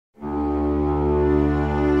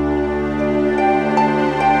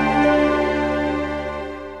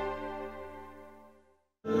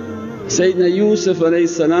Sayyidina Yusuf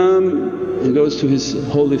he goes to his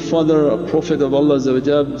holy father, a Prophet of Allah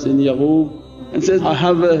Sayyidina Yaqub, and says, I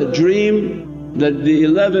have a dream that the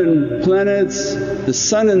 11 planets, the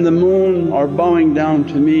sun and the moon are bowing down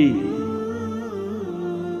to me.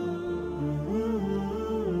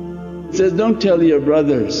 He says, don't tell your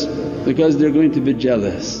brothers because they're going to be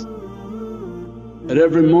jealous. At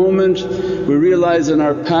every moment we realize in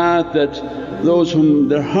our path that those whom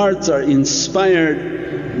their hearts are inspired,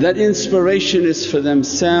 that inspiration is for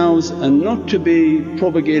themselves and not to be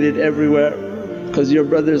propagated everywhere, because your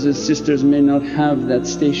brothers and sisters may not have that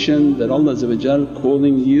station that Allah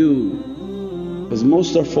calling you, because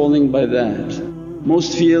most are falling by that.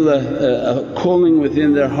 Most feel a calling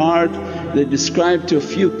within their heart, they describe to a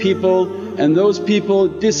few people and those people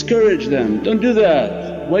discourage them, don't do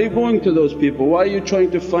that. Why are you going to those people? Why are you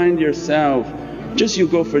trying to find yourself? Just you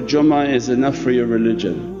go for Jummah is enough for your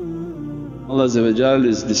religion. Allah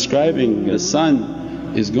is describing a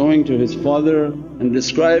son is going to his father and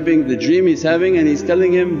describing the dream he's having, and he's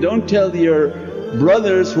telling him, don't tell your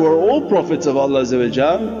brothers who are all Prophets of Allah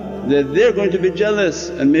that they're going to be jealous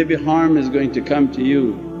and maybe harm is going to come to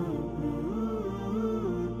you.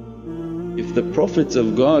 If the Prophets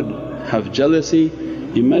of God have jealousy,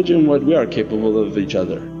 imagine what we are capable of each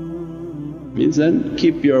other. Means then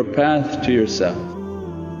keep your path to yourself.